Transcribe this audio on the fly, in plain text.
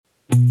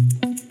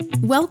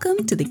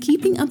Welcome to the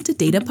Keeping Up to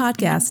Data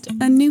podcast,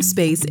 a new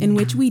space in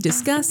which we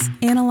discuss,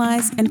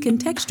 analyze, and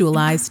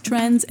contextualize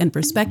trends and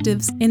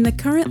perspectives in the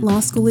current law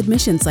school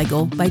admission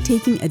cycle by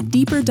taking a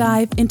deeper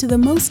dive into the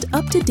most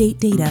up-to-date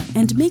data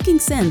and making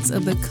sense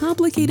of the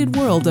complicated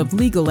world of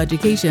legal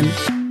education.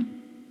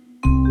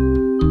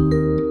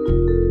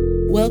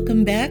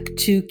 Welcome back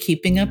to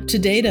Keeping Up to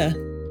Data.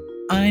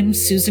 I'm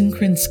Susan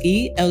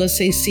Krinsky,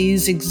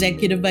 LSAC's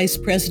Executive Vice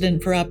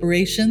President for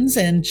Operations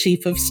and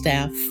Chief of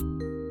Staff.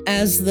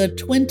 As the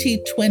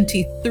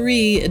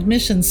 2023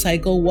 admission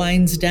cycle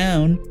winds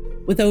down,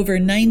 with over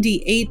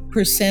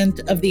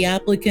 98% of the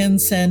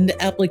applicants and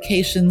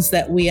applications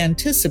that we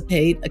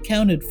anticipate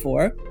accounted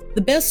for,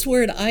 the best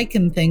word I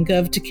can think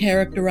of to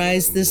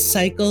characterize this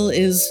cycle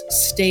is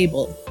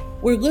stable.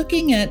 We're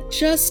looking at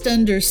just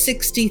under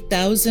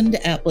 60,000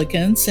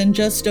 applicants and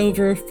just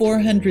over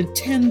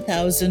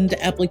 410,000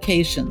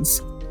 applications.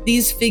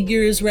 These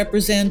figures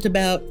represent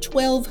about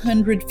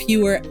 1,200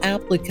 fewer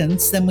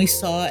applicants than we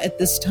saw at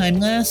this time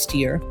last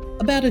year,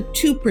 about a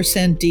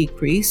 2%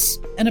 decrease,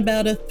 and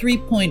about a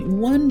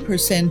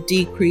 3.1%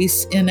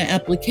 decrease in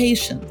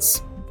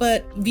applications.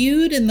 But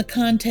viewed in the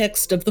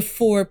context of the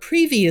 4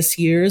 previous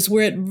years,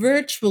 we're at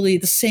virtually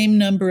the same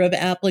number of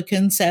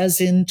applicants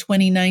as in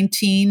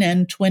 2019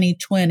 and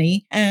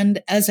 2020,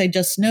 and as I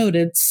just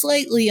noted,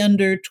 slightly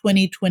under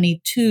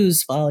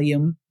 2022's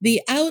volume.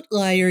 The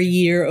outlier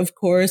year, of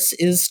course,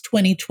 is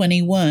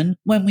 2021,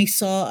 when we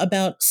saw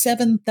about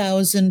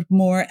 7,000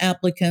 more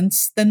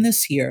applicants than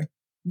this year.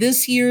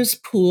 This year's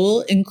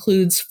pool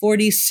includes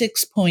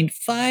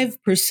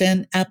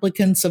 46.5%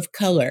 applicants of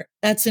color.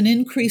 That's an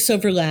increase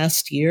over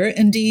last year,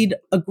 indeed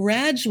a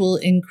gradual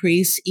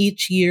increase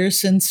each year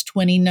since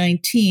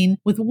 2019,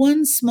 with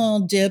one small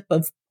dip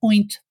of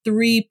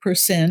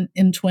 0.3%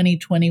 in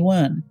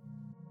 2021.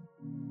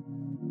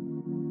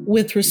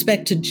 With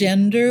respect to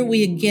gender,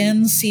 we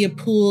again see a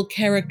pool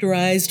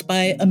characterized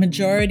by a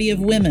majority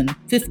of women,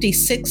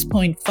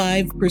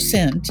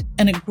 56.5%,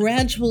 and a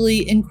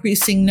gradually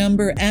increasing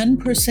number and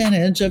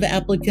percentage of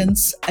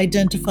applicants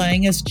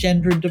identifying as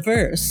gender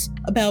diverse,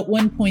 about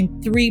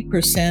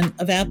 1.3%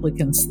 of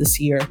applicants this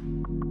year.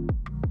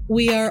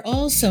 We are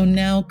also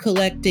now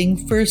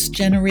collecting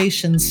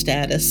first-generation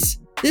status.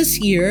 This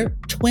year,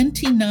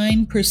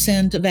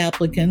 29% of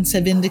applicants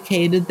have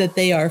indicated that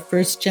they are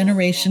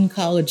first-generation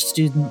college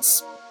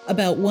students.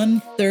 About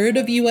 1/3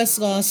 of U.S.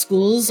 law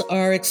schools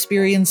are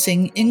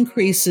experiencing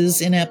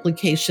increases in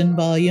application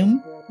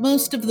volume,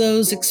 most of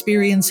those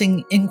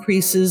experiencing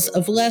increases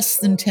of less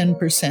than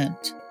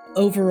 10%.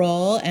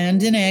 Overall,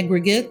 and in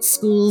aggregate,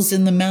 schools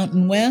in the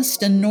Mountain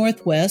West and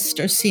Northwest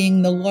are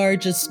seeing the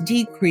largest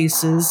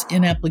decreases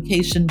in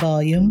application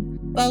volume,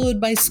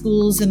 followed by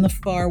schools in the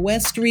Far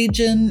West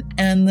region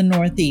and the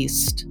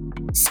Northeast.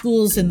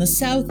 Schools in the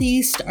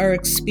Southeast are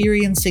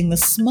experiencing the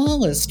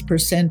smallest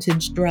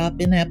percentage drop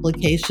in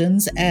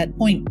applications at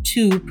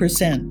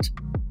 0.2%.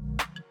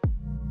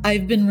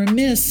 I've been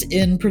remiss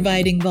in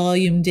providing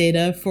volume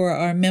data for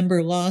our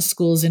member law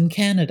schools in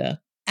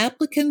Canada.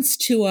 Applicants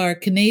to our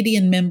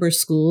Canadian member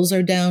schools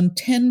are down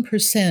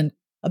 10%,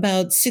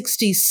 about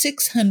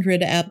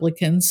 6,600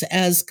 applicants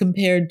as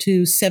compared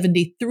to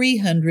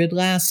 7,300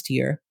 last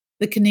year.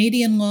 The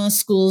Canadian law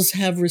schools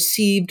have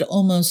received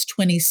almost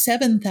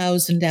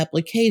 27,000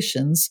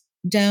 applications,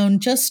 down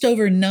just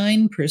over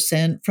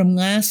 9% from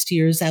last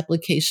year's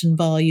application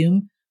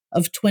volume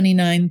of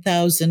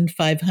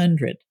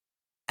 29,500.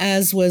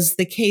 As was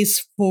the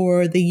case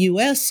for the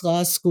U.S.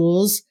 law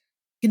schools,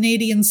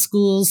 Canadian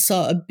schools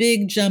saw a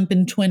big jump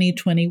in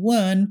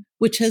 2021,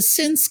 which has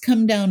since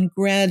come down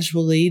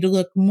gradually to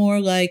look more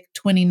like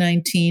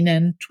 2019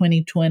 and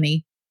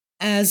 2020.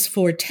 As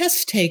for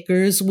test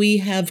takers, we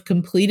have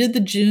completed the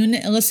June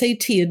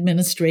LSAT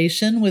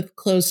administration with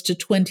close to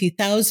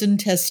 20,000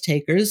 test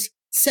takers,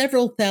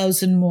 several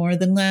thousand more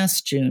than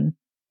last June.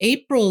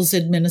 April's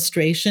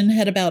administration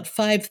had about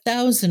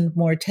 5,000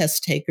 more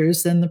test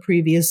takers than the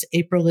previous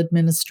April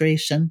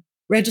administration.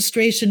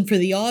 Registration for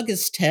the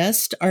August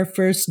test, our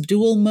first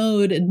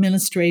dual-mode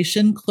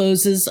administration,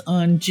 closes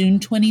on June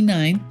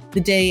 29th, the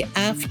day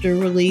after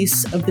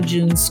release of the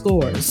June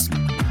scores.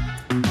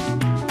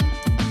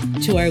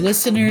 To our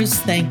listeners,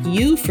 thank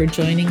you for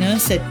joining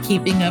us at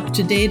Keeping Up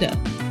to Data.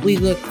 We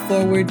look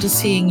forward to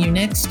seeing you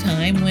next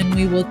time when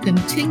we will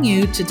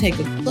continue to take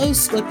a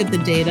close look at the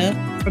data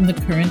from the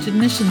current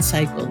admission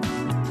cycle.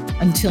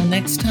 Until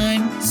next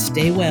time,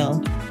 stay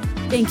well.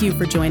 Thank you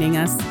for joining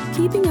us.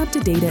 Keeping Up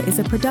to Data is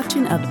a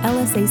production of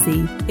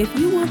LSAC. If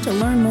you want to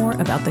learn more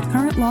about the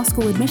current law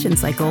school admission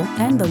cycle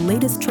and the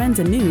latest trends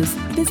and news,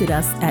 visit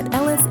us at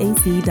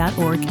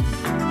lsac.org.